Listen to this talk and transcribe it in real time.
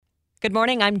Good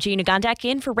morning. I'm Gina Gondek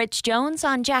in for Rich Jones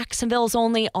on Jacksonville's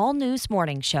only all-news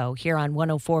morning show here on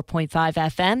 104.5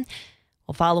 FM.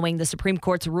 Well, following the Supreme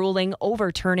Court's ruling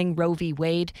overturning Roe v.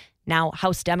 Wade, now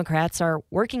House Democrats are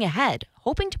working ahead,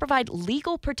 hoping to provide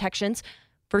legal protections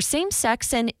for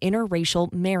same-sex and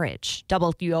interracial marriage.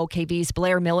 WOKV's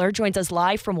Blair Miller joins us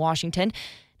live from Washington.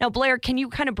 Now, Blair, can you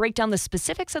kind of break down the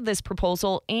specifics of this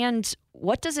proposal and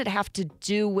what does it have to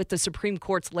do with the Supreme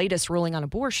Court's latest ruling on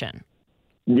abortion?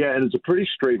 Yeah, and it's a pretty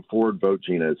straightforward vote,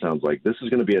 Gina, it sounds like. This is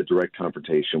going to be a direct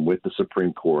confrontation with the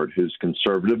Supreme Court, whose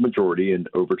conservative majority in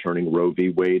overturning Roe v.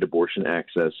 Wade abortion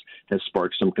access has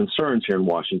sparked some concerns here in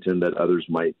Washington that other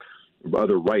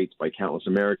rights by countless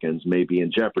Americans may be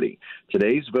in jeopardy.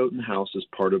 Today's vote in the House is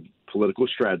part of political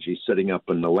strategy setting up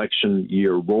an election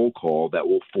year roll call that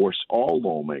will force all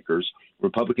lawmakers,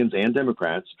 Republicans and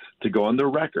Democrats, to go on their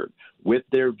record with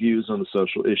their views on the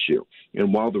social issue.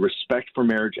 And while the Respect for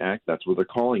Marriage Act, that's what they're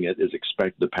calling it, is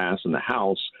expected to pass in the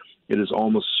House, it is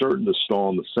almost certain to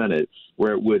stall in the Senate,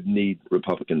 where it would need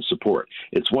Republican support.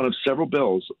 It's one of several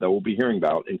bills that we'll be hearing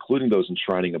about, including those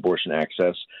enshrining abortion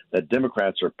access, that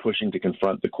Democrats are pushing to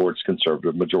confront the court's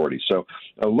conservative majority. So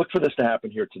look for this to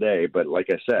happen here today. But like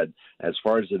I said, as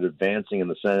far as it advancing in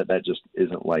the Senate, that just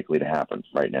isn't likely to happen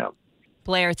right now.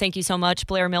 Blair, thank you so much.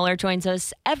 Blair Miller joins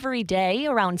us every day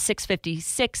around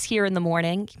 6:56 here in the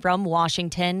morning from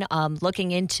Washington,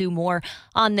 looking into more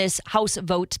on this House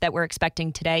vote that we're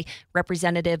expecting today.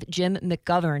 Representative Jim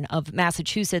McGovern of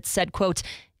Massachusetts said, quote,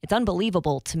 "It's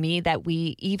unbelievable to me that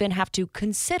we even have to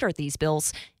consider these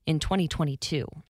bills in 2022.